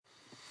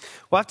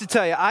Well, I have to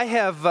tell you, I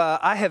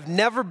have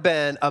never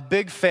been a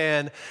big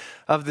fan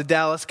of the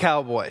Dallas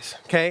Cowboys,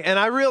 okay? And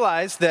I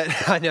realize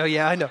that, I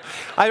know.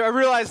 I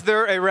realize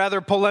they're a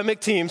rather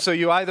polemic team, so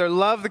you either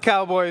love the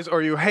Cowboys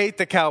or you hate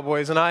the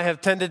Cowboys, and I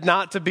have tended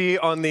not to be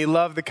on the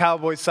love the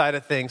Cowboys side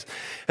of things.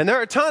 And there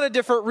are a ton of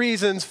different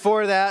reasons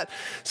for that,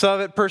 some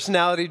of it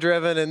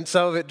personality-driven and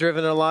some of it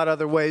driven in a lot of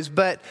other ways,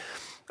 but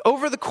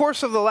over the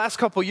course of the last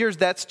couple of years,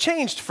 that's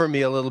changed for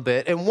me a little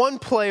bit, and one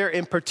player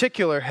in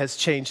particular has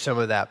changed some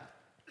of that.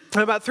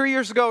 About 3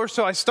 years ago or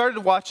so, I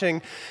started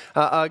watching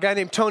a guy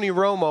named Tony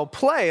Romo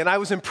play, and I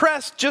was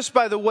impressed just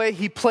by the way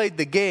he played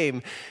the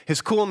game,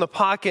 his cool in the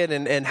pocket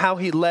and how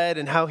he led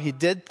and how he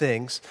did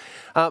things.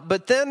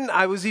 But then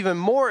I was even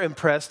more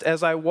impressed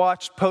as I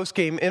watched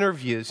post-game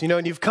interviews. You know,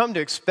 and you've come to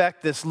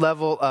expect this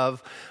level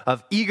of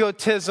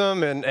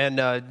egotism and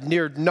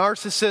near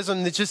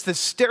narcissism. It's just this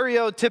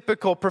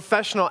stereotypical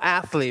professional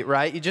athlete,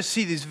 right? You just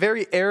see these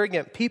very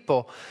arrogant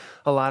people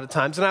a lot of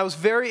times. And I was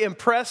very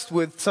impressed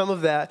with some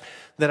of that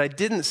I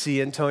didn't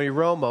see in Tony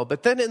Romo.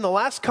 But then in the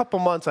last couple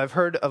months, I've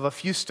heard of a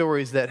few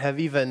stories that have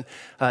even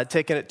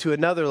taken it to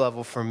another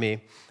level for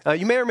me.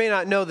 You may or may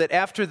not know that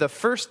after the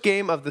first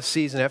game of the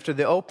season, after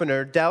the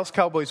opener, Dallas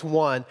Cowboys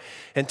won,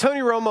 and Tony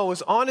Romo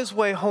was on his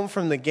way home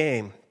from the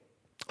game.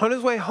 On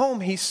his way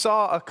home, he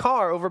saw a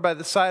car over by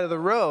the side of the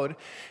road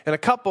and a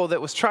couple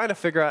that was trying to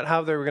figure out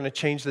how they were going to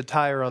change the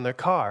tire on their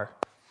car.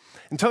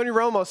 And Tony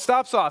Romo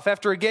stops off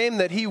after a game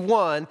that he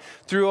won,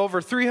 threw over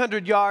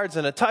 300 yards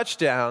and a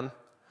touchdown,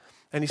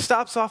 and he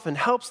stops off and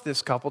helps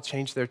this couple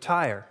change their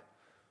tire.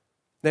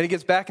 Then he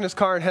gets back in his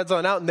car and heads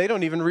on out, and they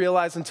don't even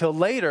realize until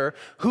later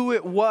who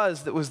it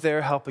was that was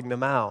there helping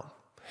them out.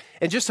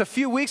 And just a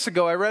few weeks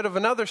ago, I read of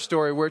another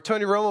story where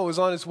Tony Romo was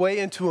on his way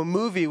into a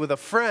movie with a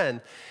friend,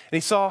 and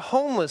he saw a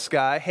homeless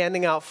guy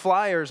handing out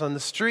flyers on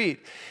the street.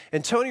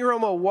 And Tony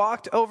Romo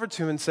walked over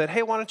to him and said,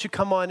 "Hey, why don't you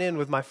come on in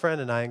with my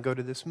friend and I and go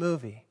to this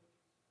movie?"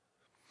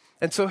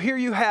 And so here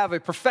you have a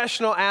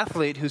professional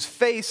athlete whose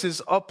face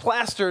is all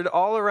plastered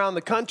all around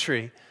the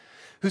country,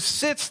 who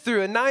sits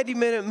through a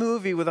 90-minute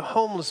movie with a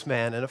homeless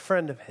man and a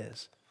friend of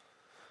his.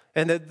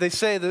 And they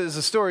say that as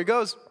the story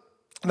goes,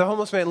 the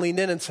homeless man leaned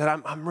in and said,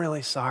 I'm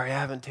really sorry. I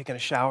haven't taken a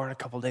shower in a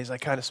couple of days. I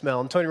kind of smell.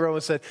 And Tony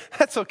Romo said,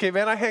 "That's okay,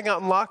 man. I hang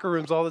out in locker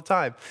rooms all the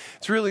time.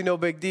 It's really no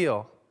big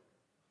deal."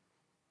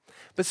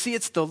 But see,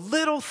 it's the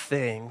little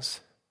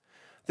things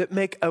that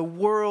make a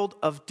world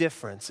of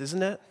difference,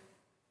 isn't it?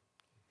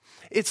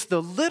 It's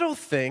the little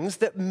things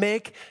that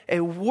make a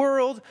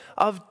world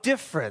of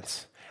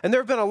difference. And there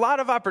have been a lot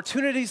of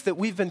opportunities that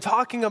we've been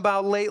talking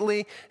about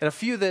lately, and a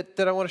few that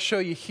I want to show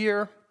you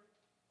here.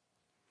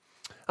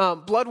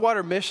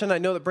 Bloodwater Mission, I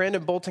know that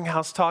Brandon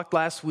Boltinghouse talked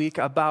last week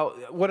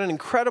about what an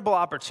incredible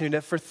opportunity.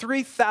 For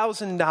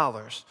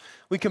 $3,000,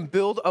 we can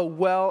build a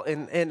well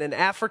in an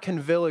African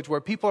village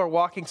where people are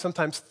walking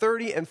sometimes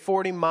 30 and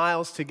 40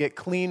 miles to get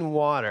clean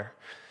water.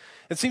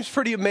 It seems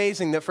pretty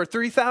amazing that for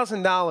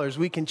 $3,000,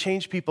 we can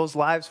change people's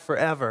lives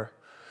forever.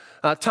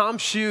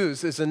 Tom's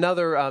Shoes is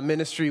another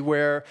ministry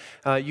where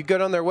you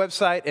go on their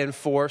website, and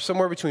for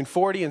somewhere between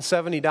 $40 and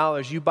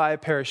 $70, you buy a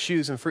pair of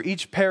shoes. And for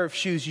each pair of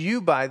shoes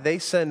you buy, they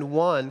send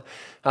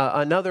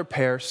another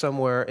pair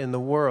somewhere in the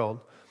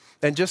world.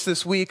 And just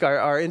this week,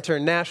 our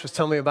intern Nash was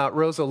telling me about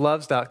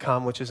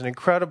RosaLoves.com, which is an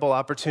incredible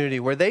opportunity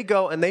where they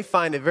go and they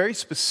find a very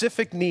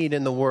specific need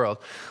in the world.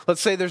 Let's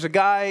say there's a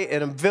guy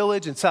in a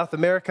village in South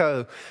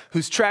America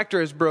whose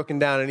tractor is broken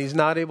down and he's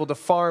not able to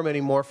farm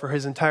anymore for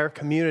his entire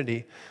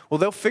community. Well,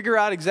 they'll figure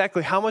out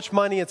exactly how much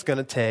money it's going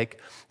to take.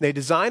 They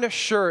design a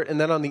shirt,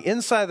 and then on the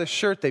inside of the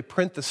shirt, they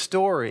print the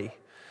story.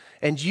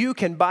 And you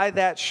can buy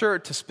that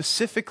shirt to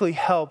specifically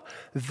help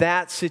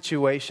that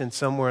situation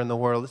somewhere in the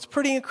world. It's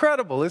pretty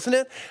incredible, isn't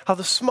it? How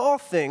the small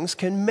things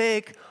can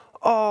make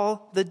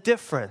all the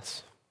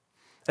difference.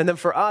 And then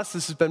for us,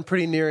 this has been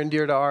pretty near and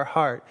dear to our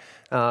heart.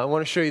 I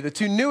want to show you the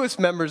two newest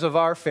members of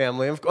our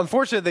family.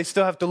 Unfortunately, they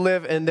still have to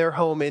live in their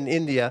home in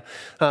India.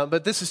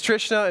 But this is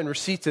Trishna and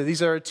Rasita.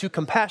 These are our two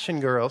Compassion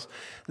girls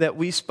that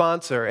we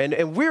sponsor.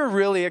 And we're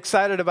really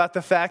excited about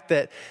the fact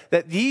that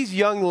these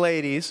young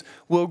ladies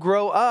will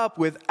grow up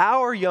with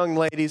our young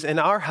ladies in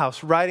our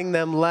house, writing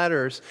them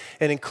letters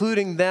and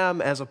including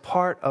them as a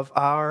part of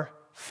our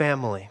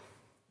family.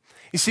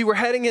 You see, we're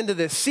heading into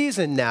this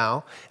season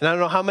now, and I don't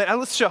know how many.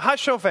 Let's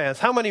show fans.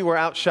 How many were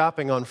out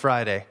shopping on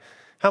Friday?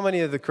 How many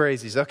of the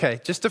crazies? Okay,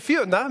 just a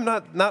few. Not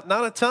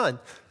a ton.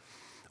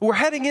 We're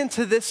heading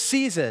into this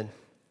season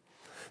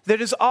that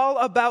is all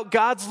about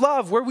God's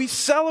love, where we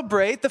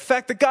celebrate the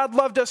fact that God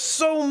loved us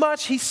so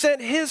much, He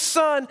sent His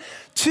Son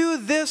to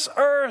this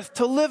earth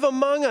to live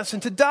among us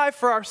and to die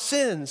for our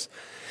sins.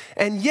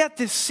 And yet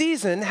this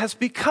season has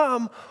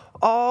become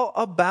all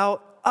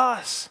about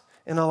us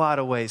in a lot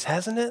of ways,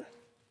 hasn't it?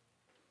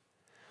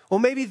 Well,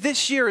 maybe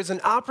this year is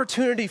an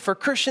opportunity for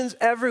Christians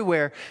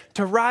everywhere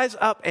to rise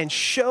up and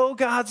show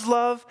God's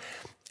love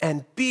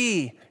and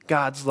be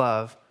God's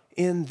love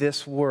in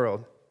this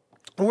world.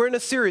 We're in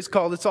a series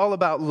called It's All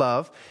About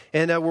Love,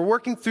 and we're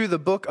working through the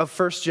book of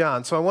 1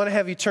 John. So I want to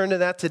have you turn to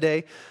that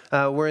today.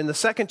 We're in the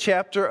second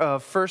chapter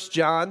of 1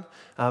 John,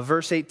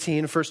 verse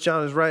 18. 1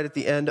 John is right at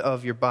the end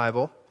of your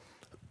Bible.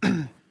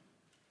 1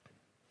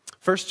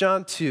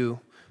 John 2,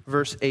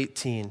 verse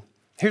 18.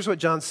 Here's what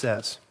John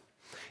says.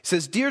 He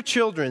says, "Dear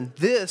children,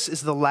 this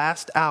is the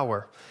last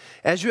hour.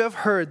 As you have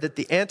heard that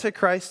the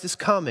Antichrist is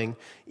coming,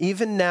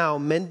 even now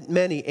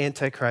many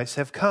Antichrists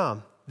have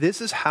come.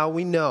 This is how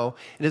we know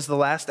it is the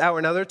last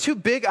hour." Now, there are two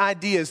big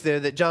ideas there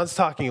that John's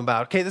talking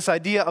about, okay? This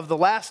idea of the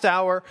last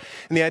hour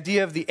and the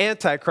idea of the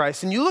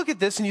Antichrist. And you look at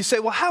this and you say,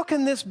 well, how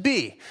can this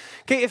be?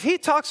 Okay, if he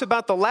talks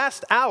about the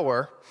last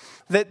hour,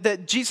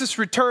 that Jesus'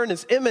 return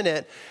is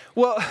imminent,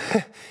 well,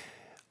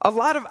 a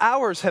lot of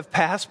hours have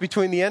passed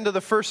between the end of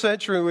the first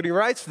century when he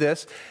writes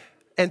this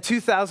and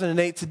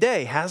 2008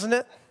 today, hasn't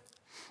it?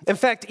 In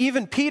fact,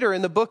 even Peter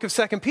in the book of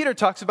 2 Peter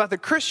talks about that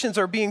Christians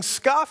are being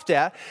scoffed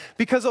at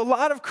because a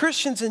lot of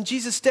Christians in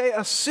Jesus' day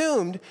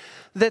assumed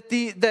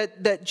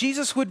that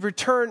Jesus would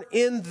return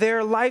in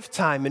their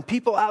lifetime, and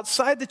people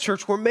outside the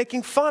church were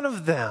making fun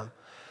of them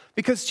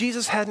because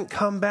Jesus hadn't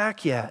come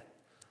back yet.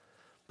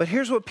 But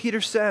here's what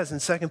Peter says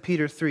in 2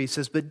 Peter 3. He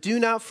says, "But do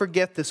not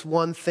forget this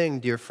one thing,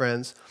 dear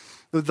friends.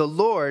 With the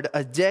Lord,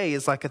 a day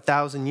is like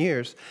 1,000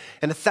 years,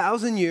 and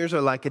 1,000 years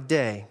are like a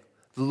day.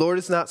 The Lord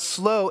is not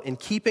slow in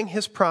keeping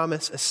his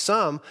promise, as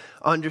some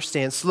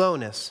understand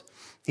slowness.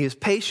 He is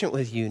patient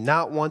with you,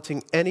 not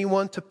wanting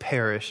anyone to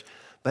perish,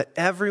 but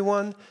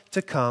everyone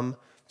to come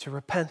to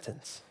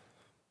repentance."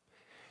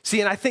 See,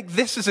 and I think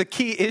this is a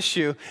key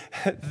issue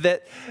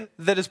that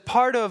is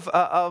part of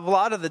a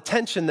lot of the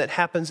tension that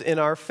happens in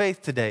our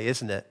faith today,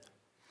 isn't it?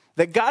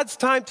 That God's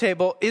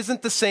timetable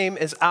isn't the same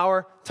as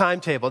our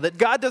timetable. That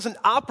God doesn't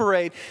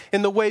operate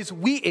in the ways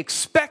we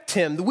expect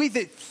him, the way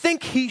we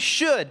think he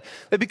should.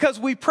 That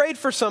because we prayed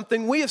for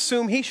something, we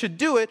assume he should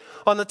do it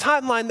on the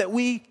timeline that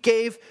we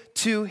gave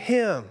to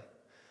him.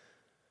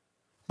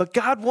 But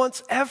God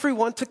wants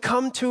everyone to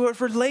come to a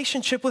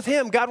relationship with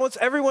him. God wants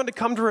everyone to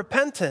come to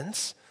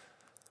repentance.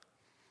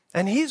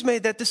 And he's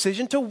made that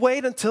decision to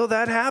wait until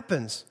that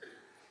happens.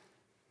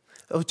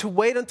 To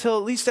wait until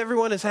at least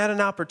everyone has had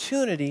an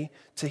opportunity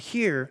to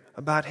hear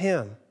about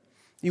him.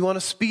 You want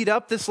to speed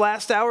up this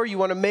last hour? You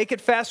want to make it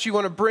fast? You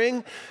want to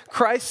bring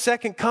Christ's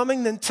second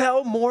coming? Then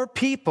tell more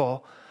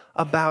people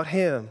about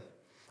him.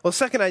 Well, the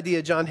second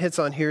idea John hits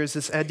on here is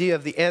this idea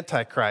of the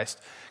Antichrist.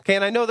 Okay,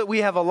 and I know that we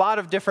have a lot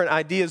of different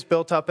ideas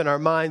built up in our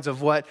minds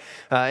of what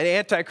an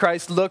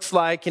Antichrist looks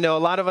like. You know, a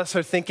lot of us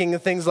are thinking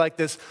of things like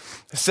this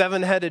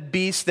seven-headed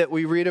beast that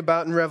we read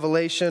about in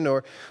Revelation,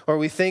 or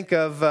we think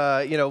of,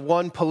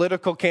 one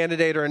political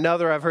candidate or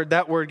another. I've heard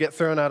that word get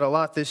thrown out a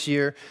lot this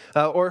year.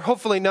 Or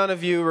hopefully none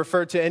of you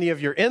referred to any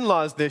of your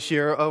in-laws this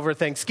year over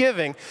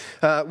Thanksgiving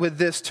with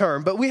this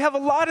term. But we have a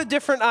lot of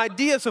different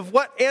ideas of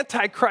what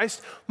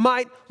Antichrist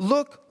might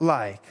look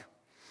like.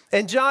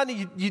 And John,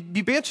 you'd be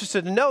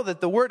interested to know that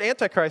the word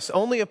Antichrist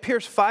only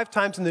appears 5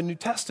 times in the New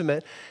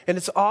Testament, and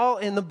it's all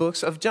in the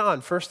books of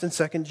John, 1st and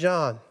 2nd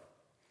John.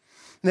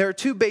 And there are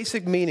 2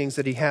 basic meanings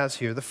that he has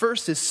here. The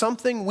first is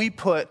something we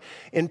put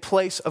in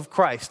place of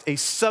Christ, a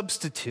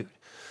substitute,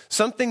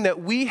 something that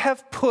we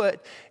have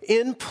put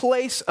in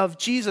place of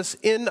Jesus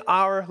in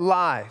our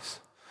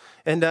lives.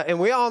 And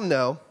we all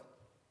know,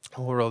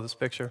 we'll roll this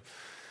picture.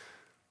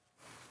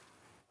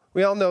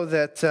 We all know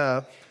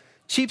that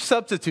cheap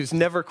substitutes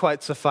never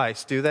quite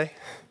suffice, do they?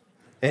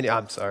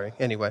 I'm sorry.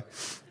 Anyway.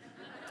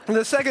 And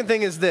the second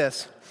thing is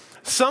this.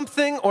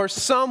 Something or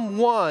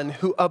someone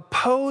who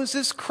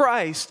opposes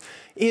Christ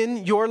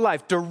in your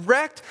life.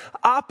 Direct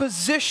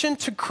opposition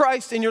to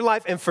Christ in your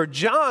life. And for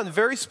John,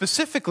 very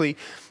specifically,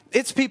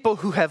 it's people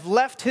who have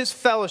left his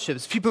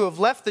fellowships, people who have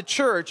left the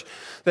church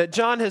that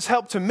John has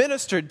helped to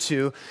minister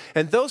to.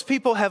 And those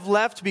people have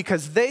left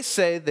because they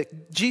say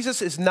that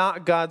Jesus is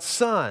not God's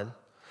son.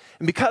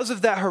 And because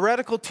of that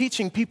heretical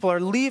teaching, people are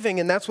leaving,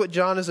 and that's what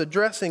John is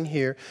addressing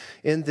here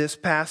in this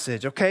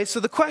passage, okay? So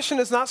the question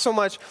is not so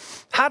much,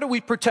 how do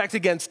we protect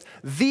against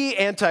the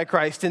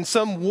Antichrist in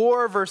some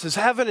war versus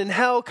heaven and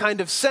hell kind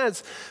of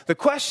sense? The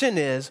question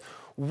is,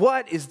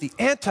 what is the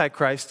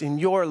Antichrist in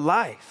your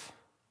life?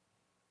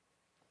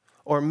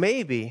 Or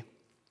maybe,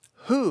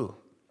 who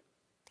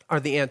are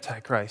the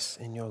Antichrists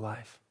in your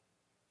life?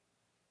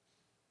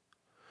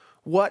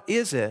 What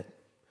is it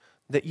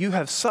that you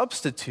have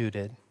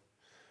substituted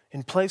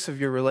in place of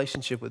your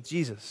relationship with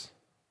Jesus?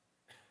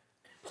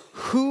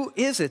 Who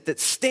is it that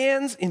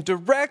stands in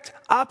direct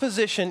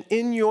opposition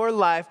in your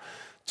life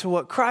to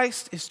what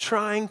Christ is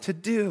trying to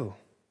do?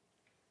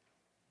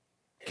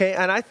 Okay,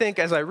 and I think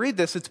as I read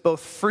this, it's both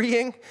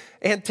freeing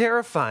and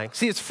terrifying.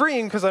 See, it's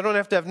freeing because I don't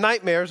have to have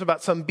nightmares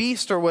about some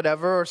beast or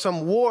whatever, or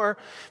some war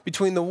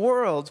between the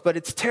worlds, but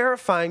it's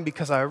terrifying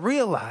because I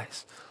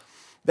realize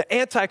the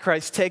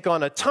Antichrists take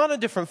on a ton of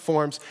different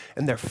forms,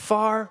 and they're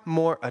far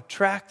more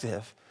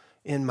attractive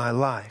in my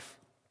life.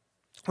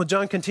 Well,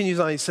 John continues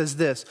on, he says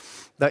this,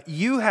 that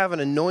you have an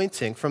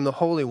anointing from the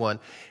Holy One,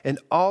 and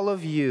all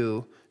of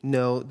you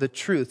know the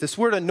truth. This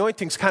word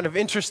anointing is kind of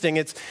interesting.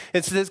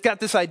 It's got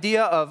this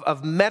idea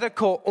of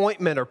medical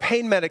ointment or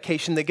pain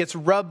medication that gets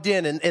rubbed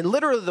in. And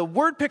literally the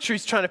word picture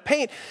he's trying to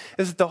paint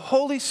is that the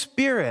Holy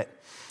Spirit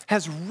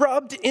has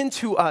rubbed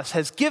into us,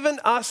 has given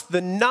us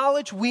the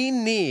knowledge we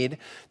need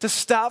to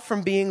stop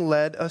from being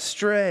led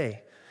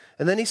astray.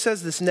 And then he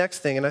says this next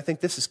thing, and I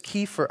think this is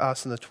key for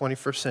us in the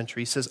 21st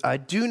century. He says, I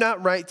do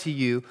not write to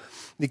you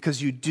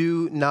because you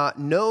do not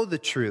know the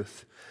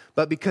truth,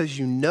 but because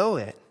you know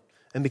it,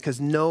 and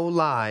because no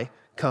lie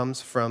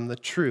comes from the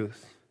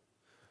truth.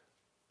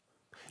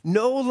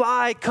 No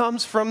lie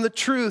comes from the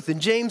truth. And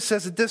James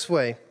says it this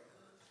way,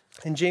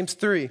 in James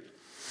 3.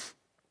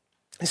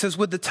 He says,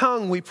 with the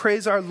tongue we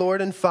praise our Lord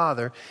and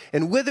Father,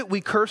 and with it we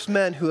curse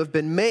men who have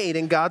been made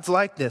in God's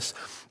likeness.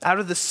 Out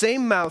of the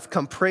same mouth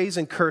come praise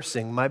and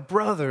cursing. My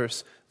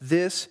brothers,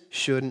 this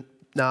should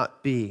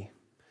not be.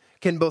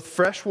 Can both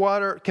fresh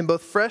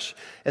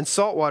and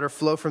salt water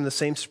flow from the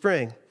same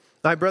spring?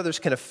 My brothers,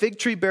 can a fig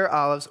tree bear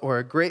olives or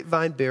a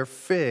grapevine bear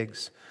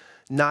figs?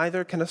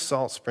 Neither can a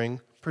salt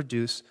spring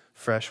produce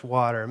fresh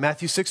water.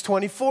 Matthew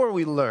 6:24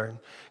 we learn,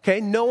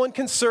 okay, no one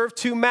can serve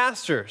two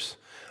masters.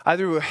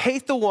 Either you will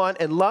hate the one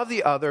and love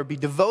the other, be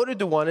devoted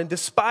to one and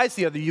despise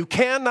the other. You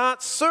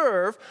cannot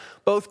serve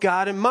both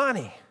God and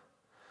money.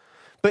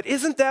 But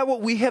isn't that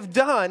what we have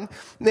done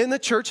in the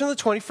church in the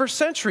 21st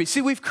century? See,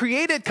 we've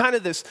created kind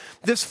of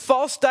this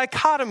false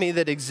dichotomy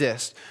that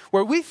exists,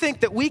 where we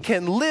think that we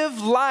can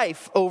live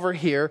life over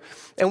here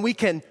and we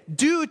can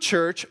do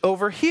church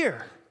over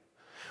here.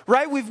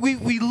 Right?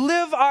 We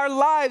live our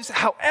lives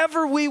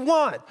however we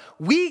want.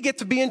 We get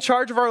to be in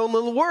charge of our own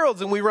little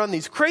worlds, and we run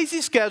these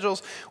crazy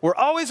schedules. We're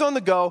always on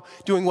the go,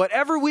 doing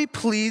whatever we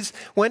please,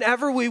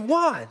 whenever we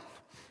want.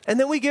 And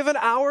then we give an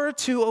hour or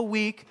two a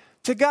week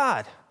to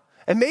God.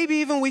 And maybe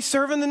even we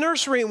serve in the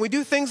nursery and we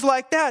do things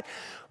like that.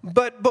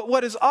 But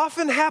what has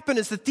often happened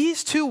is that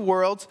these two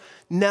worlds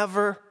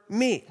never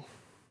meet.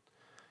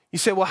 You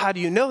say, well, how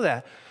do you know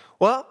that?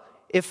 Well,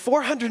 if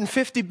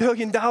 $450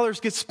 billion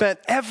gets spent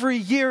every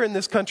year in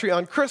this country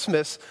on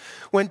Christmas,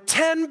 when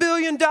 $10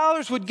 billion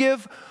would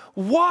give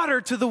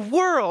water to the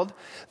world,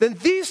 then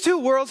these two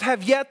worlds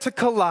have yet to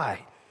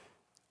collide.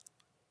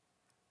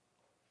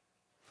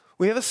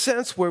 We have a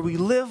sense where we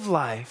live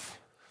life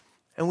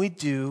and we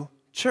do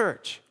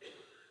church.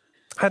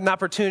 I had an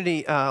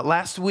opportunity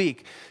last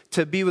week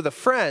to be with a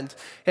friend,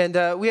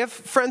 and we have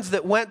friends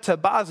that went to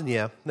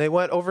Bosnia. They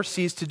went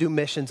overseas to do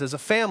missions as a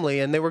family,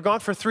 and they were gone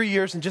for 3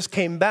 years and just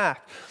came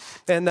back.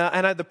 And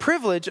I had the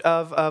privilege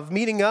of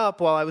meeting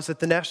up while I was at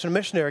the National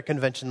Missionary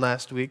Convention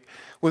last week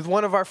with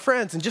one of our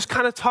friends and just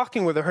kind of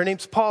talking with her. Her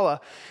name's Paula.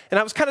 And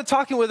I was kind of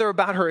talking with her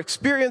about her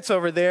experience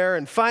over there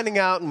and finding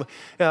out.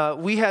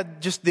 And we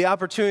had just the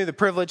opportunity, the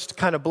privilege to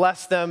kind of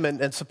bless them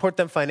and support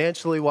them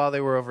financially while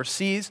they were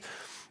overseas.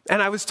 And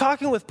I was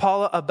talking with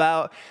Paula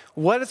about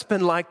what it's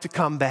been like to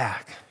come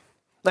back.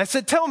 I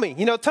said, tell me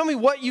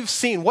what you've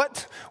seen.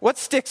 What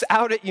sticks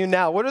out at you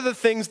now? What are the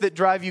things that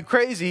drive you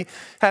crazy,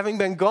 having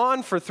been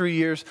gone for 3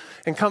 years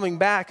and coming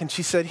back? And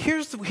she said,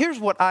 here's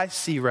what I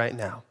see right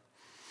now.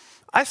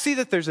 I see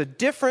that there's a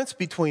difference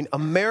between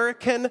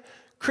American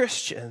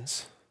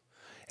Christians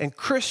and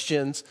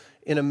Christians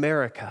in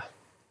America.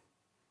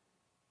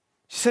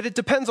 She said, it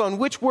depends on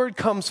which word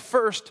comes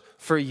first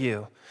for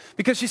you.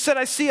 Because she said,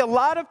 I see a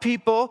lot of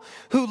people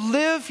who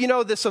live,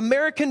 this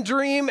American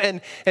dream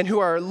and who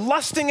are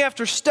lusting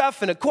after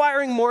stuff and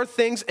acquiring more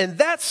things, and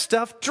that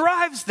stuff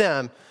drives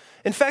them.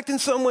 In fact, in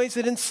some ways,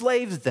 it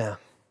enslaves them.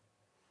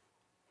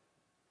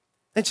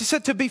 And she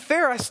said, to be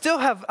fair, I still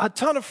have a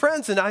ton of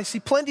friends, and I see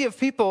plenty of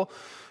people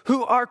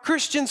who are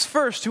Christians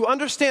first, who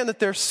understand that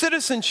their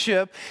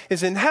citizenship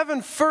is in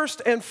heaven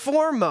first and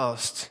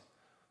foremost.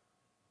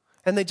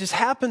 And they just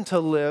happen to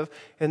live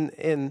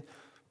in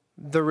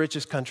the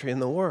richest country in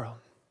the world.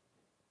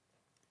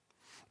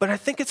 But I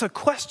think it's a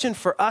question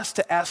for us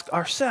to ask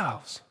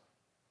ourselves.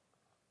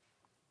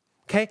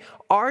 Okay,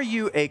 are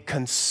you a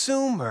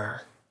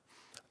consumer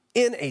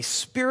in a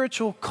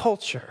spiritual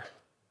culture?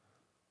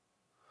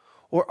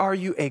 Or are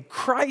you a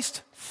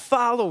Christ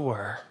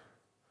follower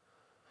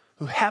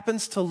who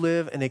happens to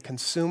live in a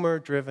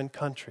consumer-driven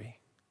country?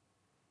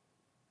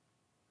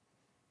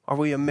 Are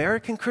we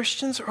American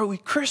Christians or are we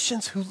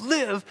Christians who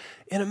live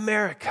in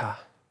America?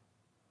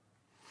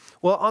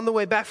 Well, on the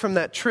way back from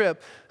that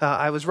trip,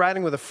 I was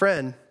riding with a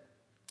friend,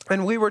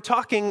 and we were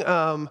talking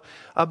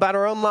about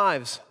our own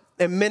lives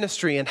and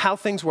ministry and how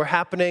things were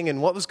happening and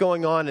what was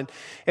going on.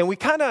 And we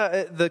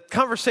the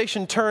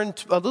conversation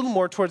turned a little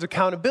more towards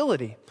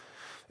accountability.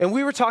 And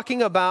we were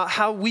talking about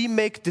how we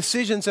make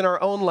decisions in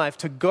our own life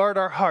to guard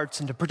our hearts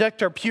and to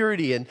protect our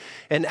purity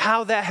and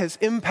how that has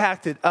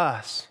impacted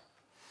us.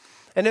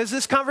 And as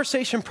this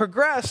conversation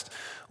progressed,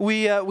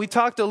 we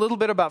talked a little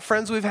bit about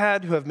friends we've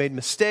had who have made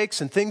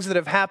mistakes and things that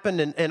have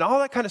happened and all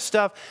that kind of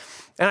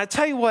stuff. And I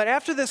tell you what,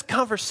 after this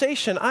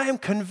conversation, I am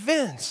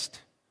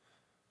convinced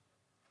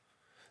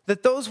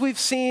that those we've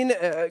seen,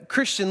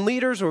 Christian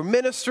leaders or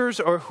ministers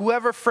or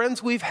whoever,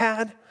 friends we've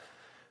had,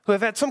 who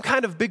have had some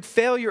kind of big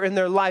failure in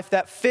their life.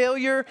 That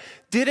failure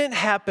didn't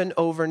happen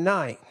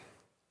overnight.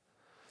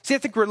 See, I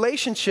think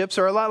relationships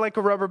are a lot like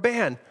a rubber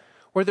band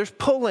where there's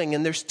pulling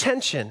and there's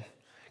tension.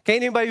 Okay,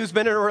 anybody who's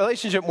been in a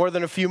relationship more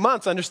than a few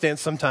months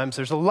understands sometimes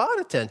there's a lot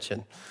of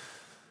tension.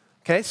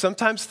 Okay,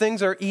 sometimes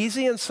things are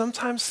easy and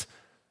sometimes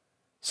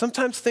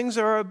things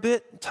are a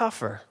bit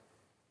tougher.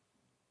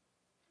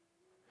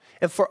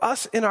 And for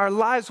us in our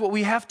lives, what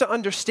we have to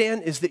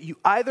understand is that you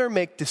either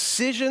make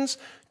decisions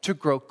to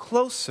grow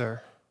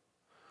closer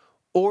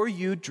or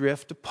you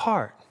drift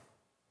apart.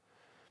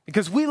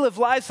 Because we live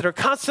lives that are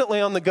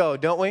constantly on the go,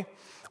 don't we?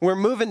 We're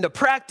moving to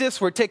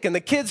practice, we're taking the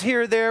kids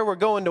here or there, we're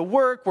going to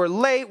work, we're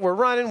late, we're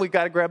running, we've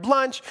got to grab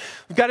lunch.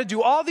 We've got to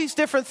do all these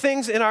different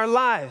things in our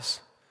lives.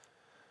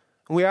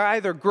 We are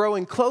either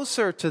growing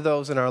closer to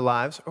those in our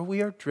lives or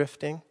we are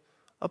drifting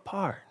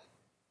apart.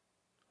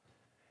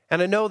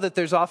 And I know that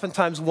there's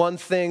oftentimes one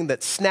thing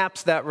that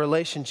snaps that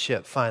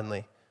relationship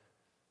finally.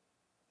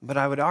 But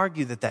I would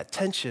argue that that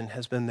tension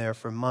has been there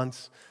for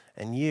months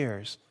and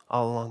years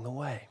all along the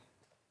way.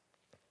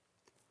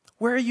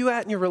 Where are you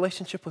at in your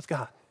relationship with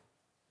God?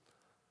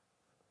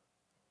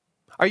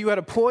 Are you at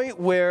a point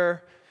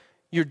where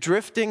you're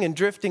drifting and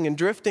drifting and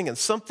drifting and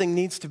something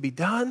needs to be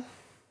done?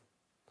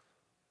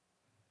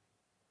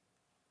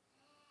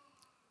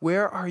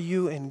 Where are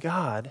you in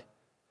God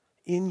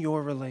in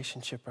your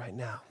relationship right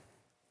now?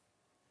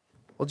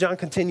 Well, John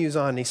continues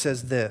on. He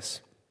says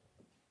this.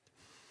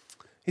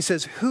 He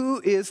says,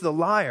 "Who is the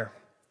liar?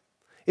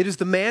 It is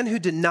the man who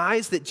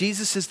denies that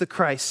Jesus is the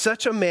Christ.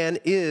 Such a man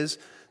is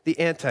the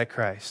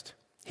Antichrist.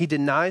 He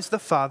denies the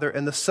Father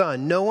and the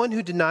Son. No one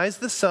who denies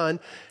the Son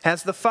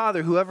has the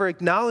Father. Whoever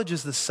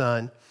acknowledges the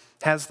Son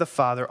has the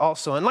Father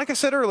also." And like I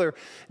said earlier,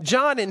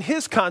 John in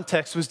his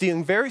context was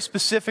dealing very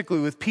specifically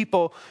with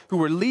people who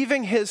were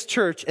leaving his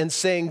church and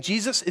saying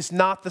Jesus is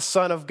not the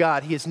Son of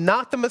God. He is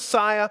not the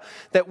Messiah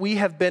that we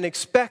have been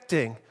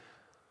expecting.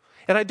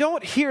 And I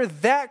don't hear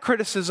that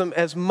criticism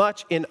as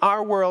much in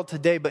our world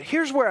today, but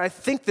here's where I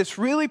think this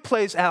really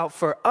plays out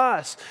for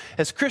us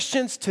as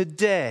Christians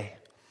today.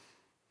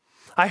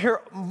 I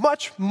hear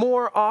much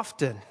more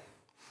often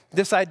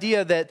this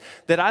idea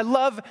that I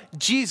love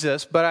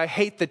Jesus, but I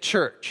hate the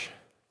church.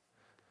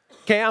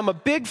 Okay, I'm a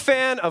big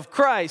fan of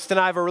Christ, and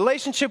I have a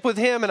relationship with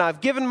him, and I've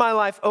given my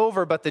life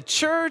over, but the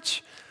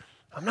church,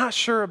 I'm not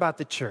sure about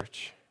the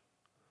church.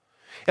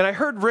 And I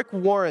heard Rick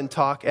Warren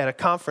talk at a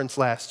conference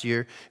last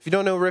year. If you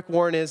don't know who Rick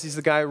Warren is, he's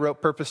the guy who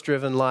wrote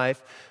Purpose-Driven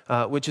Life,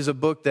 which is a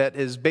book that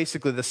is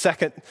basically the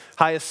second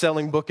highest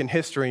selling book in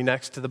history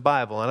next to the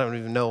Bible. I don't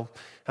even know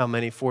how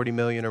many 40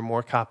 million or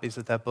more copies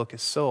that book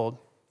has sold.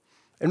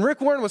 And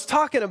Rick Warren was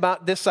talking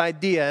about this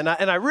idea, and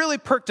I really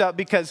perked up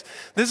because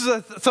this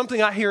is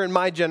something I hear in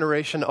my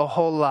generation a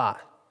whole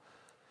lot.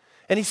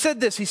 And he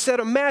said this, he said,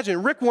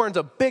 imagine, Rick Warren's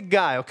a big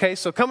guy, okay?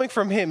 So coming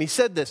from him, he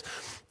said this,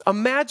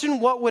 imagine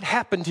what would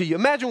happen to you.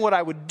 Imagine what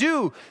I would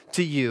do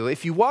to you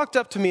if you walked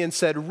up to me and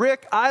said,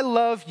 Rick, I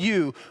love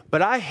you,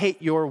 but I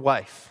hate your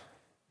wife.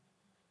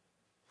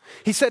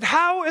 He said,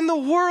 how in the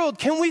world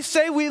can we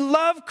say we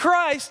love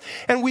Christ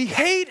and we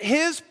hate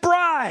his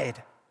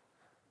bride?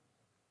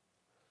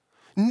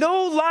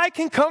 No lie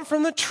can come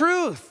from the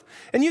truth.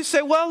 And you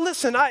say, well,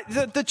 listen,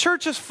 the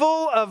church is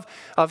full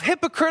of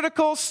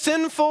hypocritical,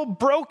 sinful,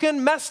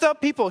 broken, messed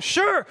up people.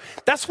 Sure,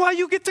 that's why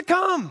you get to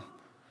come.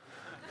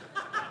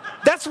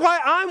 That's why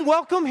I'm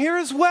welcome here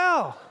as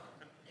well.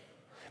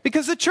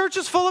 Because the church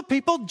is full of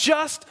people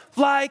just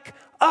like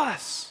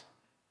us.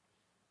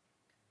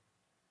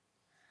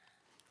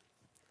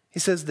 He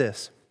says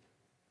this,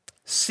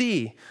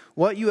 see,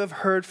 what you have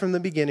heard from the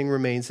beginning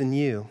remains in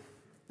you.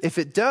 If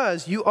it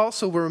does, you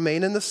also will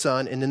remain in the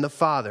Son and in the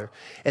Father.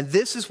 And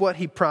this is what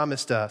he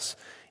promised us,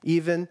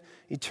 even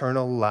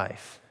eternal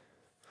life.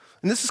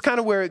 And this is kind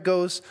of where it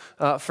goes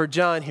for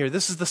John here.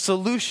 This is the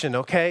solution,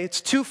 okay? It's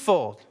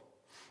twofold.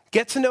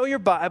 Get to know your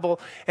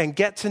Bible and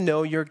get to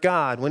know your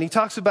God. When he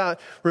talks about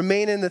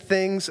remain in the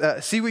things,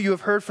 see what you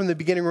have heard from the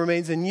beginning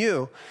remains in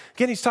you.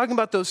 Again, he's talking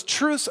about those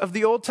truths of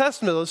the Old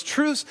Testament, those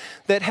truths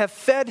that have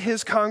fed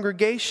his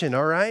congregation,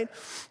 all right?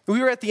 We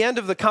were at the end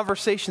of the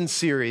conversation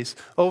series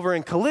over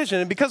in Collision,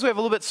 and because we have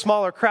a little bit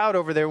smaller crowd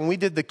over there, when we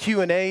did the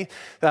Q&A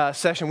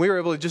session, we were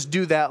able to just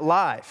do that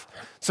live.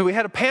 So we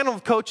had a panel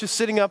of coaches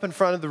sitting up in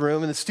front of the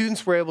room, and the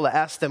students were able to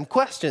ask them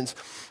questions.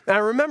 And I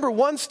remember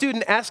one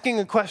student asking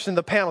a question to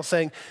the panel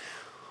saying,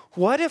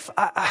 what if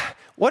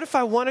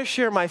I want to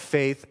share my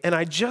faith and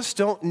I just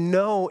don't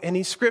know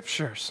any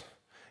scriptures?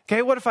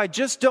 Okay, what if I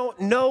just don't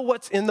know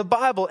what's in the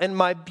Bible? And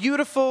my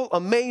beautiful,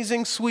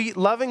 amazing, sweet,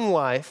 loving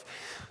wife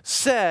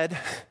said,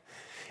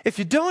 if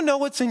you don't know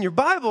what's in your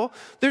Bible,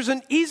 there's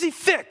an easy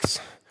fix.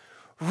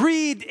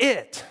 Read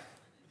it.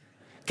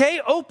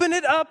 Okay, open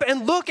it up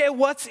and look at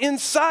what's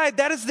inside.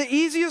 That is the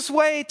easiest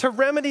way to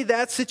remedy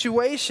that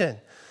situation.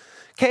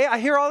 Okay, I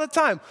hear all the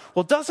time,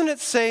 well, doesn't it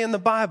say in the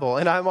Bible?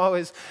 And I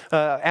always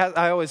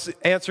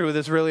answer with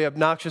this really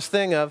obnoxious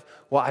thing of,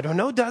 well, I don't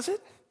know, does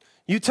it?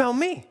 You tell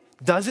me.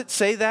 Does it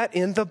say that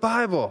in the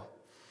Bible?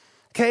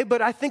 Okay,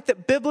 but I think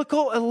that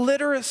biblical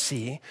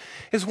illiteracy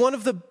is one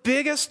of the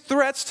biggest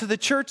threats to the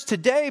church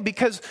today,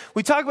 because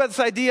we talk about this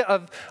idea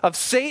of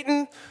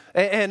Satan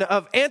and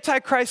of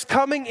Antichrist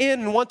coming in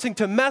and wanting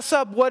to mess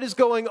up what is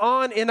going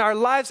on in our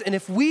lives. And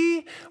if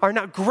we are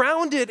not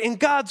grounded in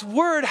God's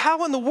word,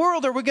 how in the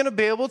world are we going to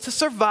be able to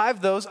survive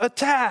those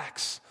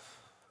attacks?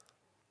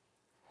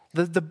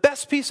 The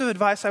best piece of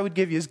advice I would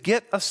give you is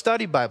get a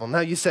study Bible. Now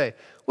you say,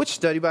 which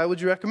study Bible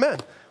would you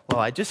recommend? Well,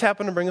 I just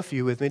happen to bring a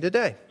few with me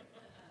today.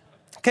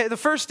 Okay, the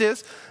first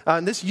is,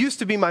 and this used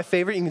to be my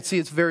favorite. You can see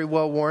it's very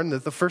well worn.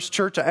 The first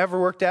church I ever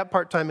worked at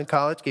part-time in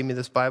college gave me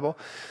this Bible.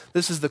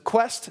 This is the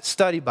Quest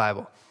Study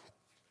Bible.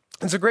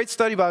 It's a great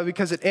study Bible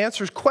because it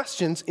answers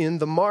questions in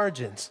the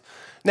margins.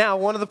 Now,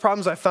 one of the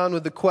problems I found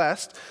with the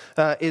Quest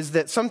is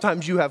that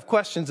sometimes you have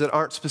questions that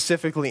aren't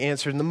specifically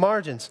answered in the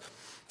margins.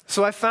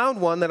 So I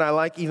found one that I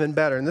like even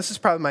better, and this is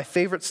probably my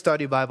favorite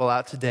study Bible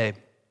out today.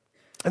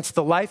 It's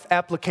the Life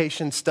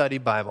Application Study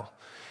Bible.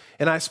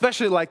 And I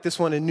especially like this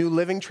one in New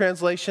Living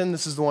Translation.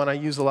 This is the one I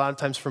use a lot of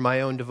times for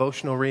my own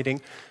devotional reading.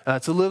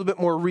 It's a little bit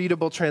more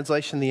readable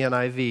translation than the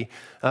NIV.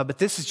 But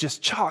this is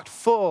just chock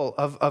full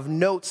of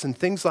notes and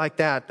things like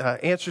that,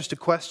 answers to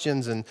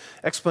questions and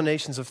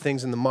explanations of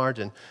things in the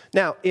margin.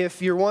 Now,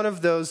 if you're one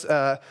of those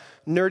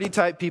nerdy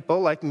type people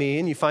like me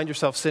and you find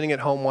yourself sitting at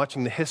home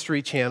watching the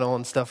History Channel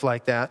and stuff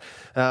like that,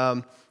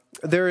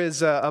 there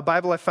is a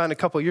Bible I found a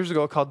couple years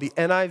ago called the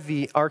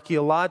NIV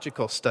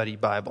Archaeological Study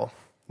Bible.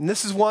 And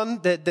this is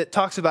one that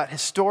talks about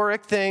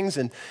historic things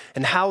and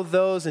how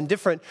those and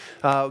different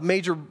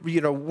major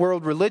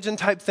world religion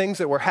type things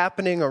that were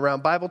happening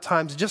around Bible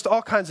times, just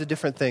all kinds of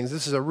different things.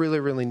 This is a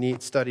really, really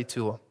neat study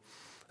tool.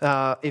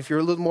 If you're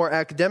a little more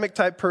academic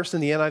type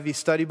person, the NIV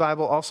Study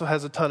Bible also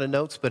has a ton of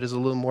notes, but is a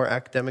little more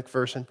academic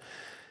version.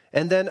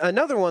 And then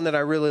another one that I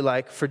really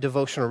like for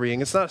devotional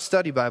reading, it's not a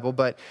study Bible,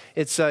 but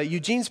it's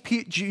Eugene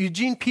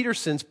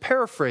Peterson's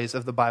paraphrase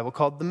of the Bible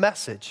called The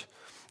Message.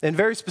 And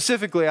very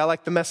specifically, I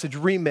like the Message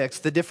Remix.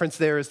 The difference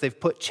there is they've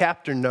put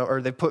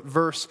they put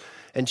verse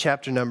and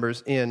chapter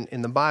numbers in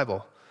the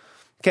Bible.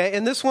 Okay,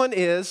 and this one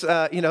is,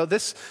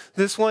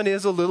 this one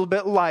is a little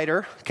bit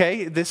lighter.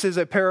 Okay, this is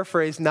a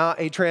paraphrase, not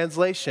a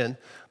translation.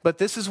 But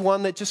this is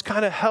one that just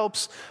kind of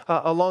helps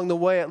along the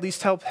way, at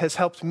least has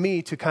helped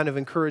me to kind of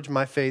encourage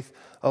my faith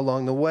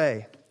along the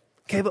way.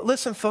 Okay, but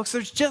listen, folks,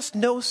 there's just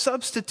no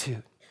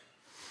substitute.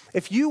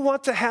 If you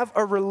want to have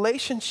a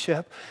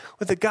relationship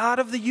with the God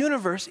of the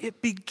universe,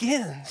 it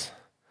begins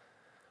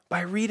by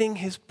reading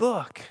his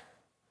book,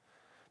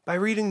 by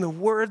reading the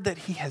word that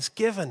he has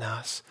given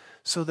us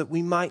so that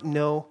we might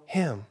know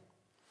him.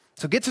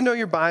 So get to know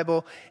your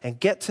Bible and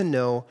get to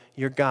know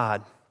your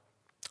God.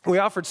 We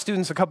offered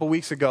students a couple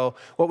weeks ago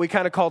what we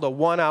kind of called a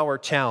 1-hour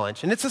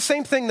challenge. And it's the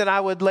same thing that I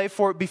would lay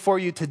before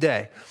you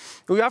today.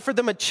 We offered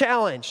them a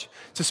challenge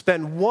to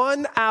spend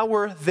 1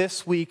 hour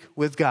this week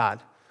with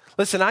God.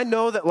 Listen, I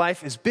know that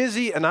life is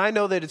busy, and I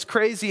know that it's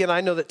crazy, and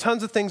I know that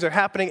tons of things are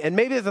happening, and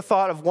maybe the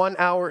thought of 1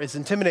 hour is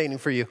intimidating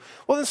for you.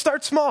 Well, then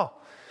start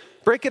small.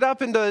 Break it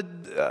up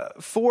into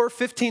 4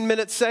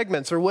 15-minute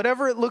segments or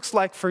whatever it looks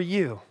like for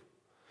you.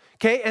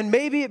 Okay, and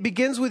maybe it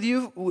begins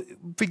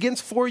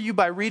for you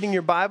by reading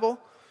your Bible,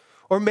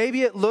 or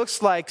maybe it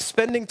looks like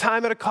spending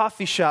time at a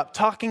coffee shop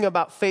talking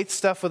about faith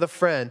stuff with a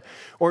friend,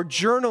 or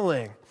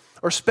journaling,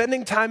 or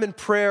spending time in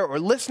prayer, or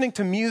listening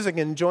to music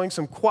and enjoying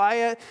some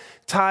quiet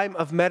time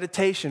of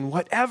meditation.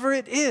 Whatever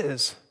it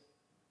is,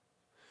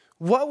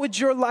 what would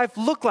your life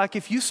look like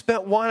if you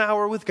spent 1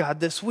 hour with God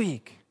this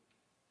week?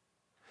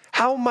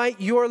 How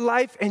might your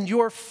life and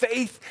your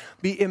faith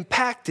be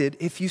impacted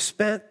if you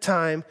spent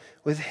time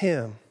with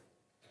him?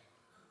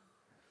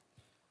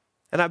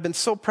 And I've been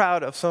so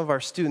proud of some of our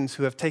students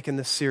who have taken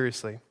this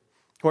seriously,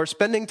 who are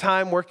spending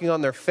time working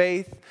on their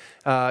faith.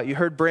 You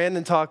heard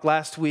Brandon talk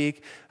last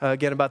week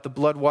again about the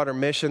Bloodwater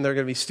Mission. There are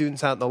going to be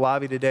students out in the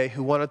lobby today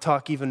who want to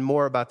talk even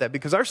more about that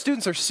because our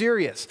students are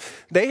serious.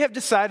 They have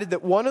decided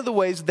that one of the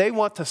ways they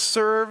want to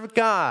serve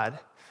God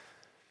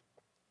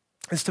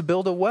is to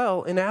build a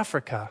well in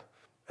Africa.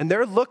 And they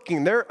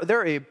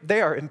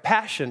are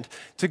impassioned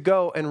to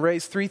go and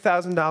raise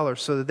 $3,000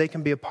 so that they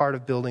can be a part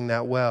of building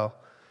that well.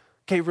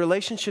 Okay,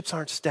 relationships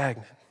aren't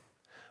stagnant.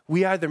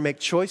 We either make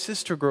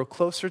choices to grow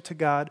closer to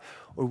God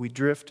or we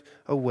drift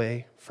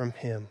away from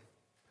him.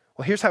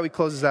 Well, here's how he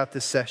closes out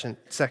this section.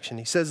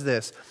 He says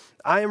this,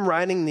 I am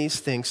writing these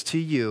things to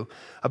you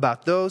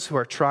about those who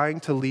are trying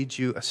to lead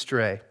you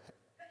astray.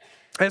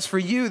 As for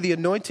you, the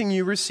anointing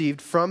you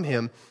received from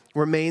him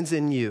remains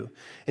in you,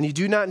 and you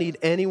do not need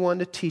anyone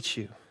to teach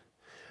you.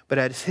 But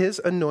as his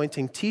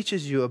anointing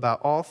teaches you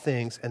about all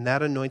things, and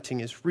that anointing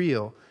is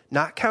real,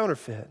 not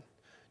counterfeit,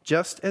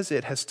 just as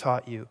it has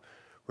taught you,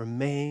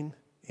 remain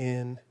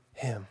in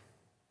him.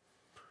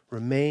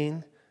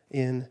 Remain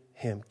in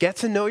him. Get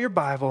to know your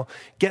Bible,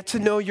 get to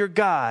know your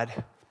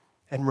God,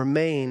 and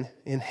remain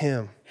in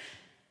him.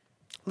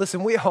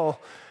 Listen, we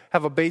all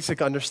have a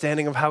basic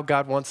understanding of how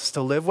God wants us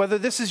to live. Whether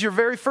this is your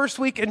very first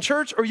week in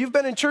church or you've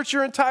been in church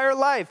your entire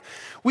life,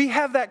 we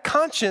have that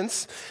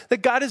conscience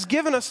that God has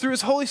given us through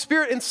his Holy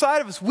Spirit inside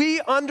of us. We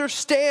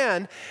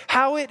understand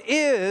how it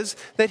is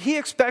that he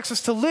expects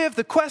us to live.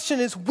 The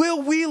question is,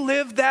 will we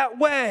live that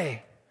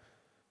way?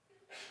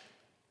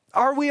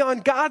 Are we on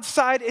God's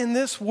side in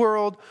this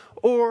world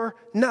or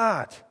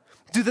not?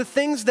 Do the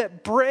things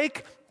that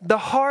break the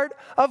heart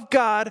of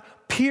God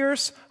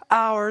pierce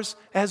ours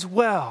as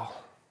well?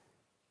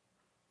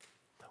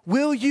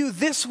 Will you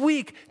this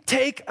week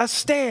take a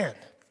stand?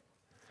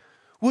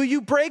 Will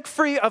you break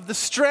free of the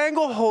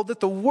stranglehold that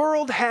the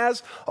world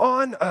has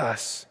on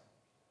us?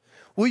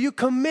 Will you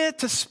commit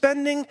to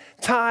spending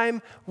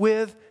time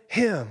with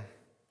him?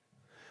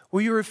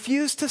 Will you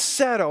refuse to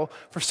settle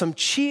for some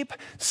cheap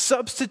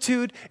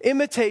substitute,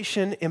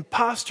 imitation,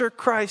 imposter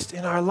Christ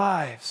in our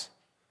lives?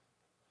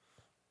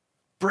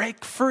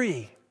 Break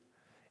free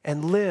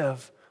and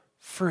live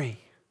free.